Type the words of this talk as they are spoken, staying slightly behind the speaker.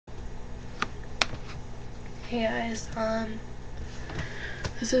Hey guys,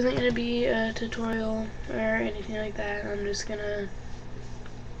 this isn't gonna be a tutorial or anything like that. I'm just gonna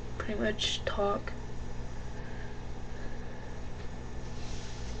pretty much talk.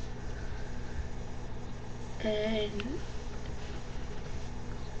 And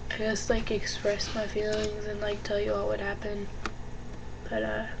I guess like express my feelings and like tell you all what happened. But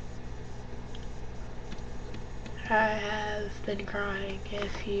I have been crying,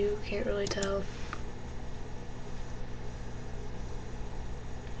 if you can't really tell.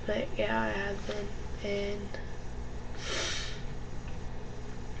 But yeah, I have been, and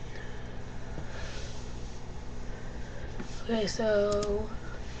okay, so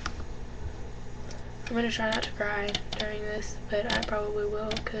I'm gonna try not to cry during this, but I probably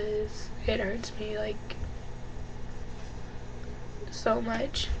will because it hurts me like so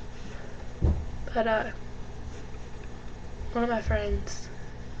much. But one of my friends,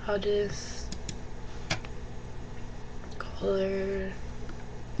 I'll just call her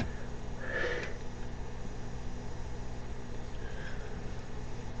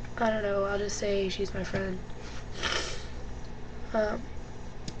I don't know, I'll just say she's my friend.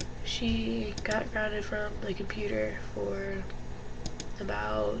 She got grounded from the computer for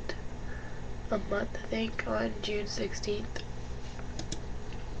about a month, I think, on June 16th.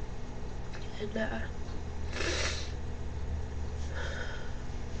 And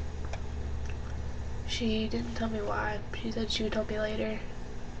she didn't tell me why. She said she would tell me later,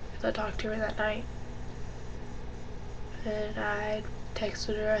 because I talked to her that night. And I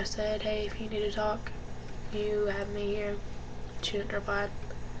texted her, I said, hey, if you need to talk, you have me here. She didn't reply.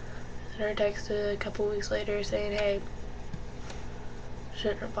 And her text a couple weeks later saying, hey, she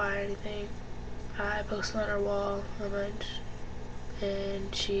didn't reply or anything. I posted on her wall a bunch,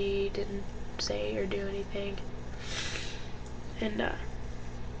 and she didn't say or do anything. And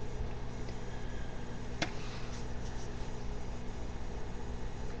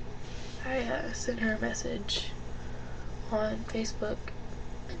I sent her a message on Facebook,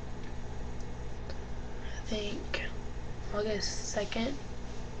 I think August 2nd,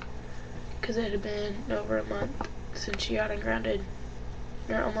 because it had been over a month since she got ungrounded,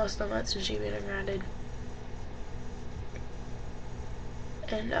 or almost a month since she been ungrounded.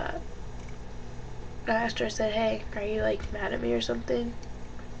 And I asked her, I said, hey, are you like mad at me or something?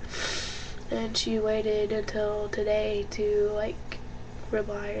 And she waited until today to like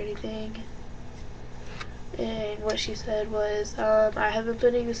reply or anything. And what she said was, I have been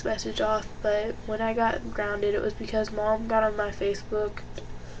putting this message off, but when I got grounded it was because mom got on my Facebook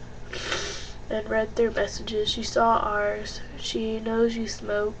and read through messages. She saw ours. She knows you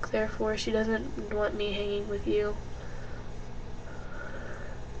smoke, therefore she doesn't want me hanging with you.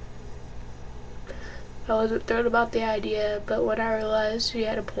 I wasn't thrilled about the idea, but when I realized she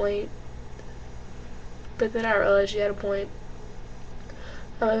had a point,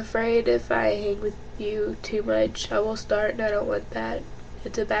 I'm afraid if I hang with you too much, I will start, and I don't want that.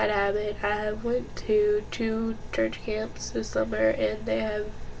 It's a bad habit. I have went to 2 church camps this summer, and they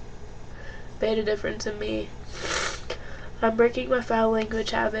have made a difference in me. I'm breaking my foul language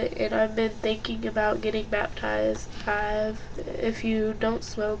habit, and I've been thinking about getting baptized. If you don't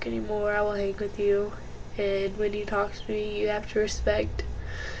smoke anymore, I will hang with you. And when you talk to me, you have to respect.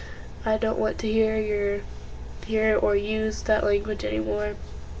 I don't want to hear or use that language anymore.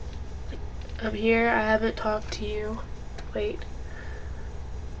 I'm here. I haven't talked to you. Wait.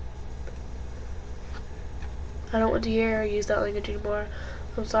 I don't want to hear or use that language anymore.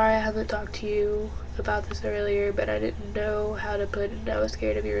 I'm sorry I haven't talked to you about this earlier, but I didn't know how to put it and I was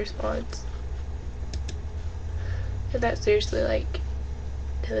scared of your response. And that seriously like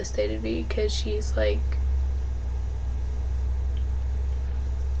devastated me, because she's like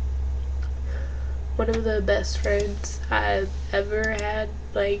one of the best friends I've ever had,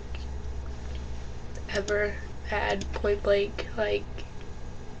 point blank. Like,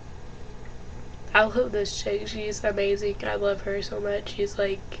 I love this chick. She's amazing. I love her so much. She's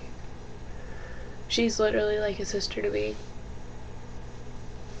literally like a sister to me.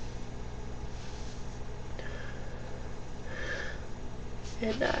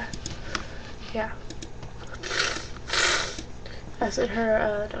 And yeah. I sent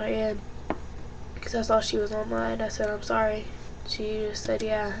her Diane because I saw she was online. I said, I'm sorry. She just said,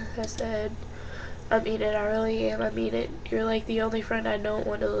 yeah. I said, I mean it. I really am. I mean it. You're like the only friend I don't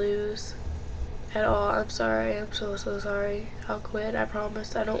want to lose at all. I'm sorry. I'm so sorry. I'll quit. I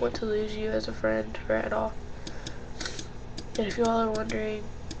promise. I don't want to lose you as a friend or at all. And if you all are wondering,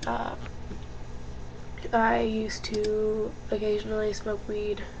 I used to occasionally smoke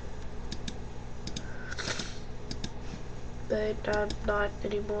weed, but I'm not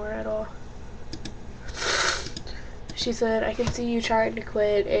anymore at all. she said, I can see you trying to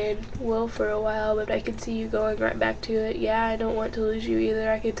quit and will for a while, but I can see you going right back to it. Yeah, I don't want to lose you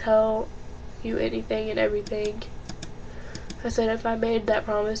either. I can tell you anything and everything. I said if I made that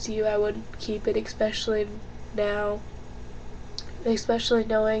promise to you, I would keep it, especially now. Especially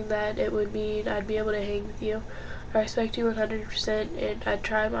knowing that it would mean I'd be able to hang with you. I respect you 100% and I'd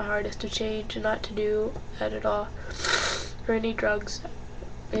try my hardest to change and not to do that at all. Or any drugs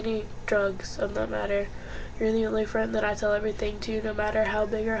of that matter. You're the only friend that I tell everything to, no matter how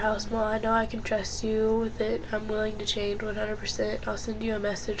big or how small. I know I can trust you with it. I'm willing to change 100%. I'll send you a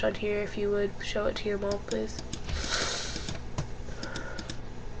message on here if you would show it to your mom, please.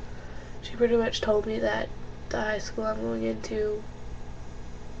 She pretty much told me that the high school I'm going into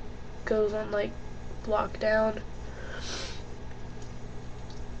goes on like lockdown,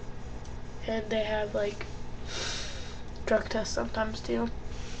 and they have like drug tests sometimes too.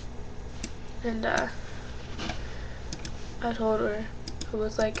 And I told her, I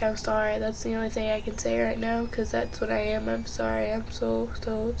was like, I'm sorry, that's the only thing I can say right now, because that's what I am. I'm sorry. I'm so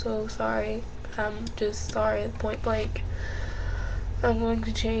sorry. I'm just sorry, point blank. I'm going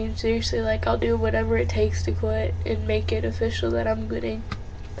to change. Seriously, like, I'll do whatever it takes to quit and make it official that I'm quitting.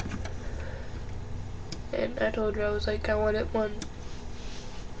 And I told her, I was like, I want it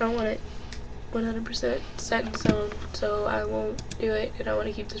 100% set in stone, so I won't do it, and I want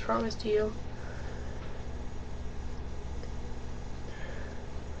to keep this promise to you.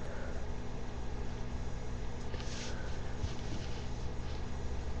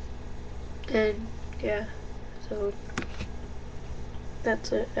 And yeah, so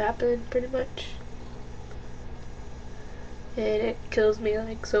that's what happened pretty much. And it kills me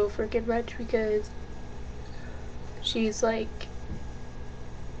like so freaking much because she's like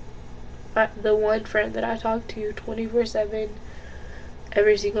the one friend that I talk to 24/7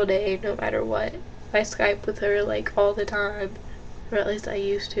 every single day, no matter what. I Skype with her like all the time, or at least I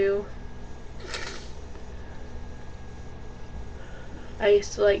used to. I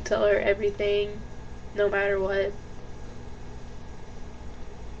used to like tell her everything, no matter what.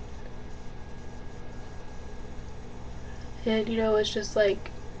 And you know, it's just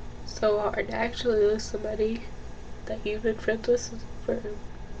like so hard to actually lose somebody that you've been friends with for,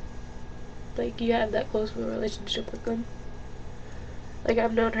 like, you have that close of a relationship with them. Like,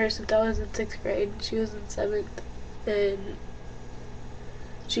 I've known her since I was in 6th grade, she was in 7th, and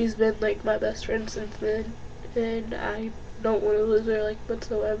she's been like my best friend since then, and I don't want to lose her like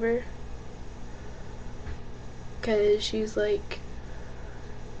whatsoever, because she's like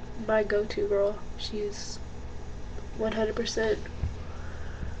my go-to girl. She's 100%,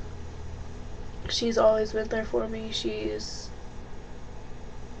 she's always been there for me. She's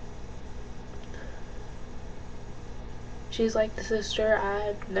like the sister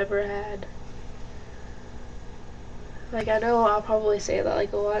I've never had. Like, I know I'll probably say that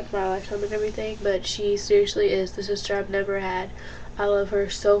like a lot in my lifetime and everything, but she seriously is the sister I've never had. I love her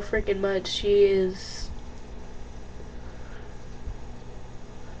so freaking much. She is,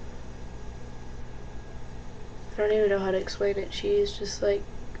 I don't even know how to explain it. She's just like,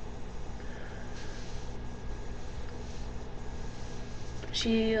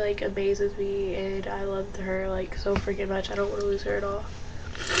 she like amazes me, and I love her like so freaking much. I don't want to lose her at all.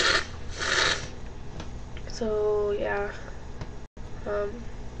 So yeah, um,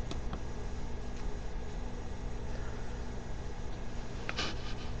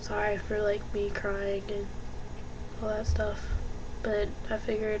 sorry for like me crying and all that stuff, but I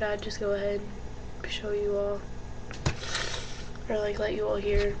figured I'd just go ahead and show you all, or like let you all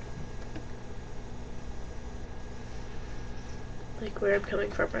hear like where I'm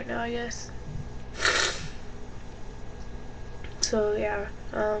coming from right now, I guess. So yeah,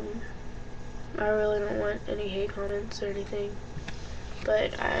 I really don't want any hate comments or anything,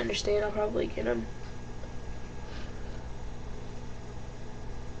 but I understand I'll probably get them.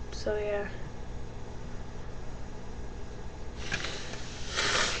 So yeah,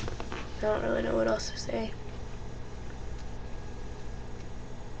 I don't really know what else to say.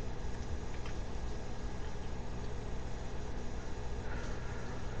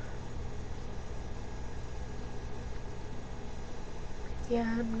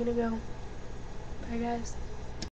 Yeah, I'm gonna go. Bye guys.